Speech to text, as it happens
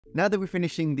Now that we're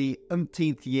finishing the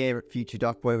umpteenth year at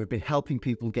FutureDoc, where we've been helping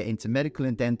people get into medical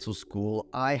and dental school,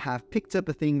 I have picked up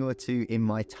a thing or two in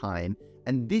my time.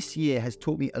 And this year has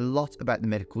taught me a lot about the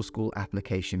medical school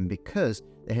application because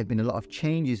there have been a lot of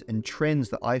changes and trends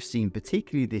that I've seen,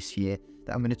 particularly this year,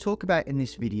 that I'm going to talk about in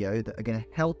this video that are going to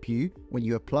help you when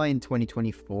you apply in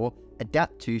 2024,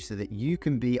 adapt to so that you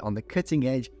can be on the cutting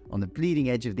edge, on the bleeding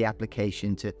edge of the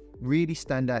application to really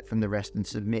stand out from the rest and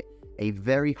submit a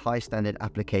very high standard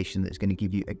application that's going to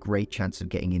give you a great chance of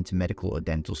getting into medical or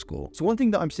dental school. So one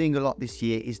thing that I'm seeing a lot this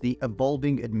year is the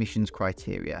evolving admissions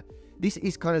criteria. This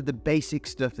is kind of the basic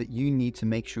stuff that you need to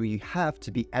make sure you have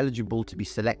to be eligible to be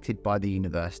selected by the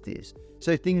universities.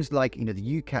 So things like,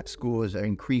 the UCAT scores are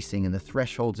increasing and the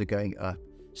thresholds are going up.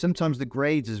 Sometimes the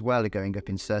grades as well are going up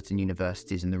in certain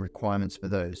universities and the requirements for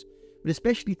those. But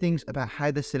especially things about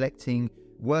how they're selecting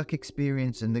work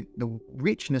experience and the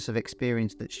richness of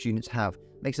experience that students have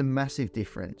makes a massive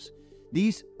difference.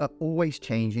 These are always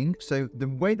changing, so the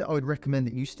way that I would recommend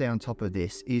that you stay on top of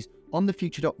this is on the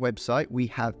FutureDoc website. We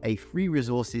have a free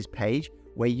resources page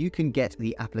where you can get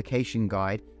the application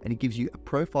guide, and it gives you a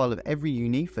profile of every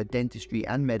uni for dentistry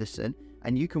and medicine,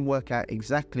 and you can work out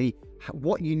exactly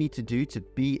what you need to do to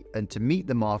be and to meet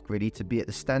the mark, really, to be at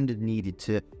the standard needed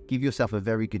to give yourself a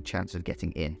very good chance of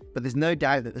getting in. But there's no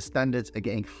doubt that the standards are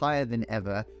getting higher than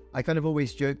ever. I kind of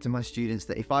always joke to my students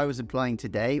that if I was applying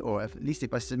today, or at least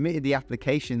if I submitted the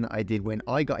application that I did when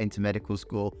I got into medical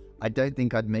school, I don't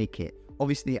think I'd make it.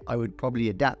 Obviously, I would probably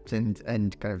adapt and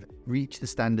kind of reach the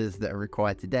standards that are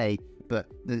required today, but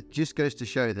it just goes to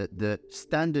show that the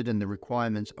standard and the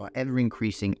requirements are ever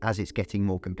increasing as it's getting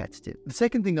more competitive. The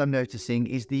second thing I'm noticing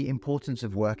is the importance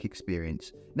of work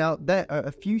experience. Now, there are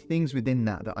a few things within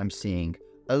that I'm seeing.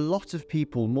 A lot of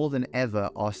people, more than ever,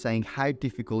 are saying how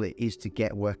difficult it is to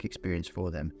get work experience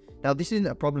for them. Now, this isn't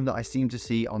a problem that I seem to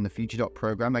see on the FutureDoc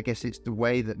program. I guess it's the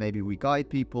way that maybe we guide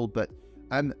people, but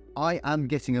I am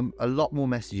getting a lot more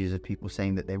messages of people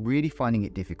saying that they're really finding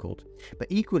it difficult. But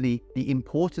equally, the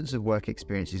importance of work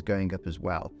experience is going up as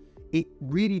well. It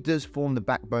really does form the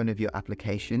backbone of your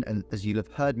application, and as you'll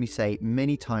have heard me say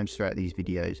many times throughout these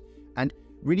videos. And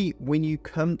really, when you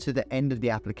come to the end of the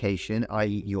application,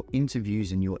 i.e. your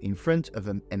interviews and you're in front of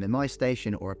an MMI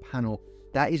station or a panel,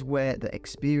 that is where the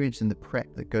experience and the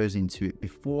prep that goes into it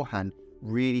beforehand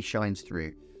really shines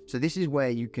through. So this is where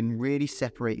you can really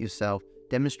separate yourself,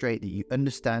 demonstrate that you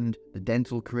understand the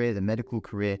dental career, the medical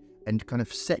career, and kind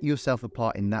of set yourself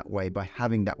apart in that way by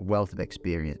having that wealth of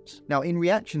experience. Now, in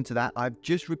reaction to that, I've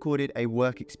just recorded a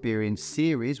work experience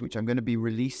series, which I'm going to be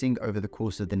releasing over the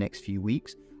course of the next few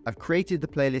weeks. I've created the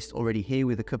playlist already here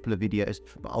with a couple of videos,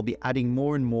 but I'll be adding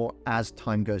more and more as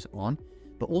time goes on.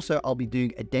 But also I'll be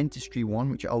doing a dentistry one,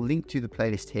 which I'll link to the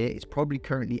playlist here. It's probably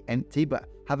currently empty, but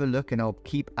have a look and I'll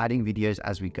keep adding videos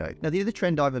as we go. Now, the other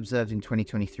trend I've observed in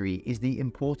 2023 is the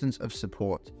importance of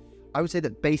support. I would say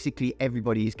that basically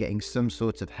everybody is getting some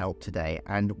sort of help today,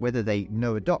 and whether they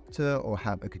know a doctor or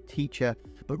have a good teacher,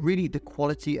 but really the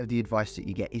quality of the advice that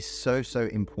you get is so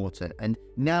important. And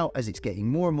now, as it's getting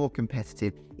more and more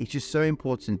competitive, it's just so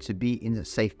important to be in a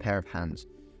safe pair of hands.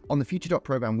 On the FutureDoc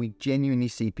program, we genuinely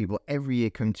see people every year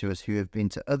come to us who have been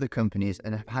to other companies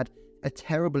and have had a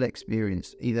terrible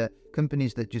experience, either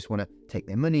companies that just want to take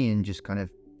their money and just kind of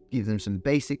give them some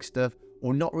basic stuff,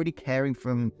 or not really caring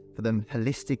for them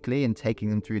holistically and taking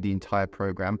them through the entire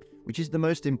program, which is the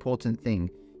most important thing.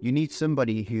 You need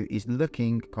somebody who is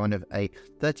looking kind of a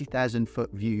 30,000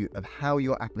 foot view of how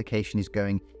your application is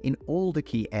going in all the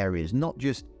key areas, not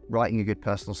just writing a good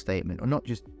personal statement or not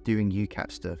just doing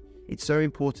UCAT stuff. It's so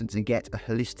important to get a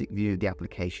holistic view of the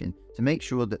application to make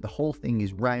sure that the whole thing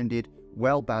is rounded,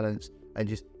 well balanced, and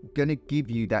just going to give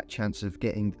you that chance of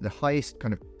getting the highest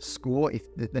kind of score. If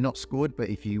they're not scored, but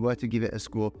if you were to give it a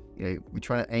score, we're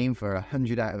trying to aim for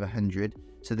 100 out of 100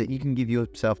 so that you can give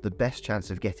yourself the best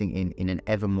chance of getting in an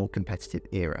ever more competitive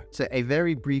era. So a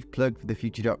very brief plug for the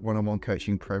FutureDoc one-on-one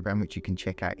coaching program, which you can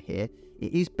check out here.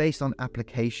 It is based on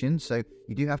application, so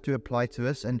you do have to apply to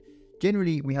us, and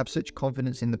generally, we have such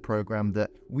confidence in the program that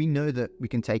we know that we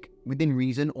can take, within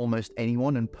reason, almost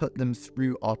anyone and put them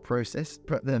through our process,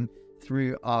 put them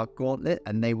through our gauntlet,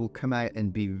 and they will come out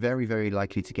and be very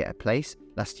likely to get a place.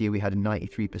 Last year, we had a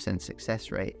 93%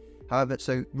 success rate. However,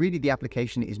 so really the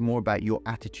application is more about your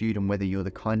attitude and whether you're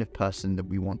the kind of person that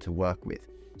we want to work with.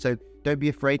 So don't be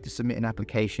afraid to submit an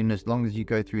application. As long as you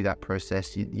go through that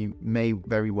process, you may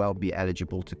very well be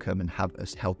eligible to come and have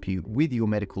us help you with your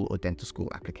medical or dental school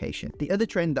application. The other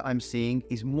trend that I'm seeing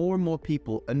is more and more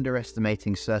people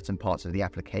underestimating certain parts of the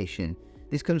application.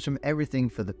 This comes from everything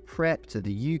for the prep to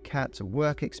the UCAT to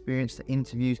work experience to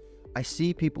interviews. I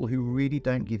see people who really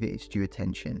don't give it its due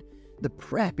attention. The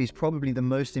prep is probably the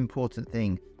most important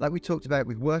thing. Like we talked about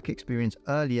with work experience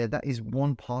earlier, that is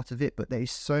one part of it, but there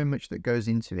is so much that goes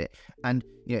into it. And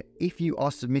if you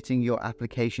are submitting your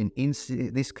application in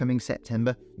this coming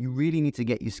September, you really need to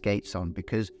get your skates on,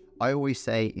 because I always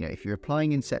say, if you're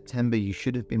applying in September, you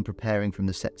should have been preparing from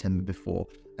the September before.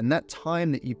 And that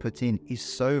time that you put in is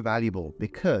so valuable,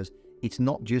 because it's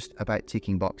not just about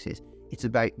ticking boxes. It's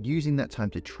about using that time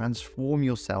to transform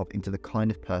yourself into the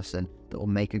kind of person that will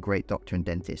make a great doctor and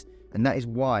dentist. And that is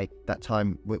why that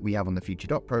time we have on the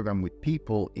FutureDoc program with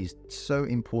people is so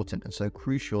important and so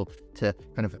crucial to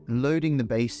kind of loading the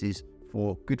bases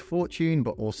for good fortune,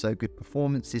 but also good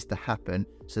performances to happen,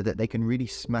 so that they can really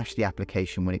smash the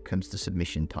application when it comes to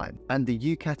submission time. And the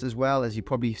UCAT as well, as you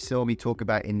probably saw me talk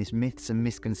about in this myths and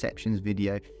misconceptions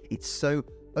video, it's so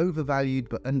overvalued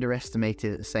but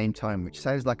underestimated at the same time, which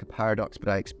sounds like a paradox, but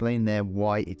I explain there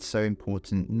why it's so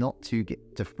important not to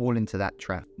get to fall into that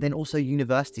trap. Then also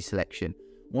university selection.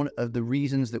 One of the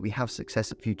reasons that we have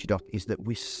success at FutureDoc is that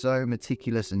we're so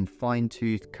meticulous and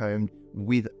fine-tooth combed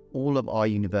with all of our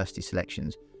university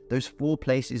selections. Those 4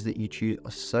 places that you choose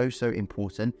are so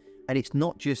important, and it's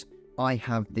not just I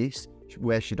have this,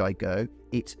 where should I go?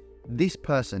 It's this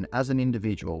person as an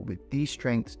individual with these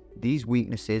strengths, these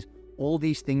weaknesses, all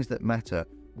these things that matter.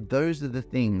 Those are the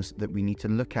things that we need to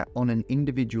look at on an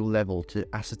individual level to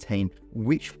ascertain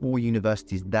which 4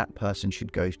 universities that person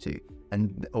should go to,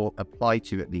 or apply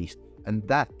to at least. And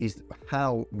that is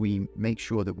how we make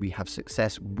sure that we have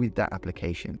success with that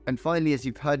application. And finally, as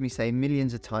you've heard me say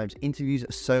millions of times, interviews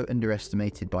are so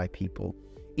underestimated by people.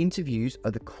 Interviews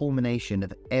are the culmination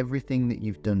of everything that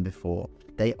you've done before.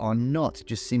 They are not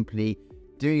just simply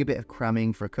doing a bit of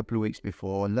cramming for a couple of weeks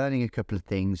before, learning a couple of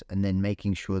things, and then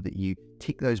making sure that you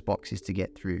tick those boxes to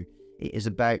get through. It is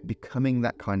about becoming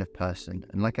that kind of person.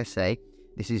 And like I say,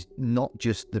 this is not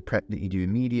just the prep that you do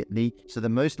immediately. So the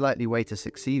most likely way to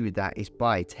succeed with that is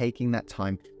by taking that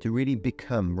time to really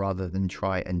become, rather than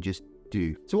try and just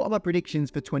do. So what are my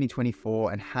predictions for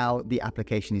 2024 and how the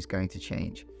application is going to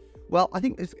change? Well, I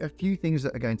think there's a few things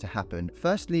that are going to happen.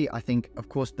 Firstly, I think, of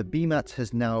course, the BMAT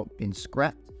has now been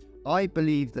scrapped. I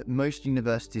believe that most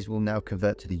universities will now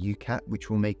convert to the UCAT, which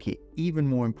will make it even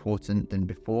more important than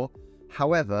before.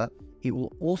 However, it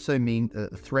will also mean that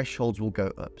the thresholds will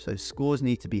go up. So scores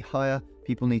need to be higher,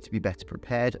 people need to be better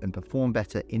prepared and perform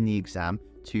better in the exam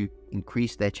to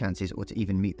increase their chances, or to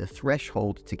even meet the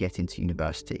threshold to get into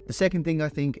university. The second thing I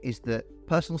think is that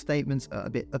personal statements are a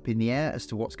bit up in the air as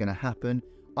to what's going to happen.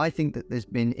 I think that there's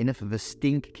been enough of a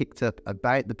stink kicked up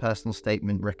about the personal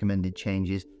statement recommended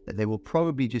changes that they will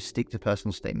probably just stick to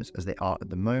personal statements as they are at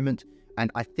the moment.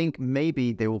 And I think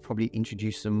maybe they will probably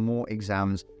introduce some more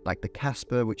exams like the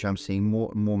CASPER, which I'm seeing more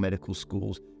and more medical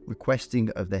schools requesting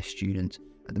of their students.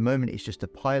 At the moment, it's just a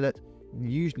pilot.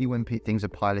 Usually when things are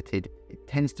piloted, it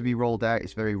tends to be rolled out.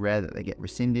 It's very rare that they get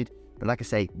rescinded. But like I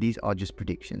say, these are just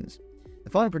predictions. The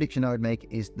final prediction I would make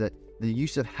is that the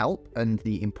use of help and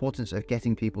the importance of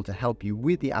getting people to help you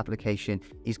with the application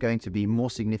is going to be more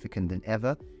significant than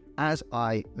ever.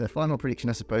 The final prediction,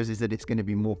 I suppose, is that it's going to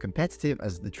be more competitive,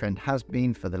 as the trend has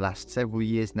been for the last several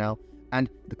years now, and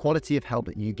the quality of help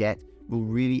that you get will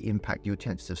really impact your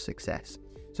chances of success.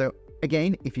 So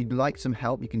again, if you'd like some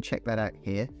help, you can check that out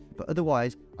here. But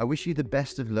otherwise, I wish you the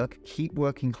best of luck. Keep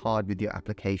working hard with your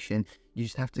application. You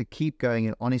just have to keep going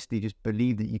and honestly just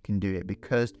believe that you can do it,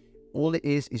 because all it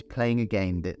is playing a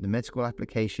game. The med school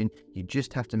application, you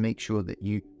just have to make sure that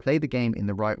you play the game in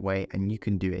the right way, and you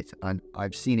can do it. And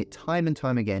I've seen it time and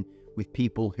time again with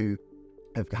people who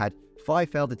have had 5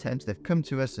 failed attempts. They've come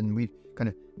to us and we've kind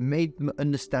of made them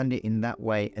understand it in that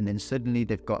way, and then suddenly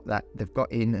they've got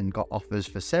in and got offers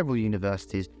for several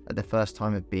universities at the first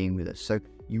time of being with us. So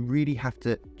you really have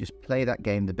to just play that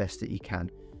game the best that you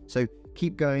can. So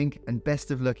keep going, and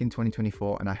best of luck in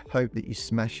 2024, and I hope that you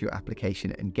smash your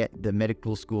application and get the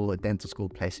medical school or dental school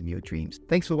place of your dreams.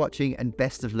 Thanks for watching, and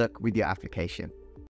best of luck with your application.